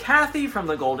Kathy from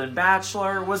The Golden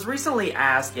Bachelor was recently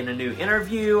asked in a new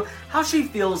interview how she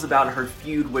feels about her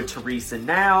feud with Teresa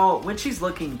now when she's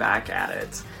looking back at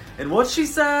it. And what she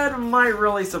said might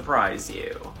really surprise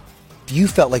you. You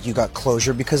felt like you got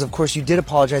closure because, of course, you did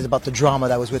apologize about the drama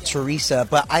that was with Teresa,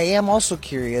 but I am also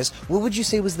curious, what would you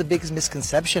say was the biggest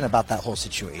misconception about that whole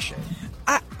situation?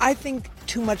 I think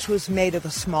too much was made of a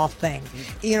small thing.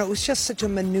 You know, it was just such a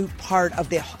minute part of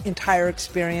the entire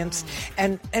experience,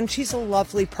 and she's a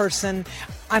lovely person.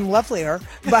 I'm lovelier,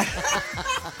 but...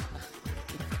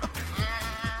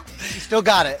 Still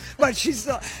got it.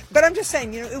 But I'm just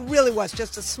saying, you know, it really was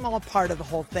just a small part of the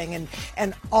whole thing,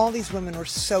 and all these women were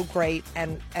so great,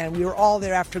 and we were all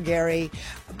there after Gary,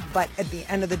 but at the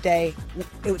end of the day,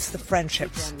 it was the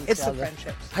friendships. It's the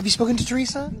friendships. Have you spoken to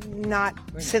Teresa? Not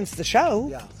since the show,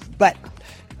 yeah. But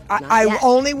I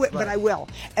will.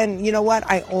 And you know what?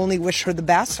 I only wish her the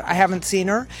best. I haven't seen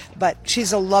her, but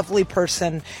she's a lovely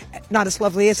person. Not as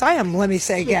lovely as I am, let me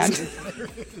say again.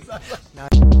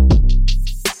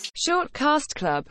 Short Cast Club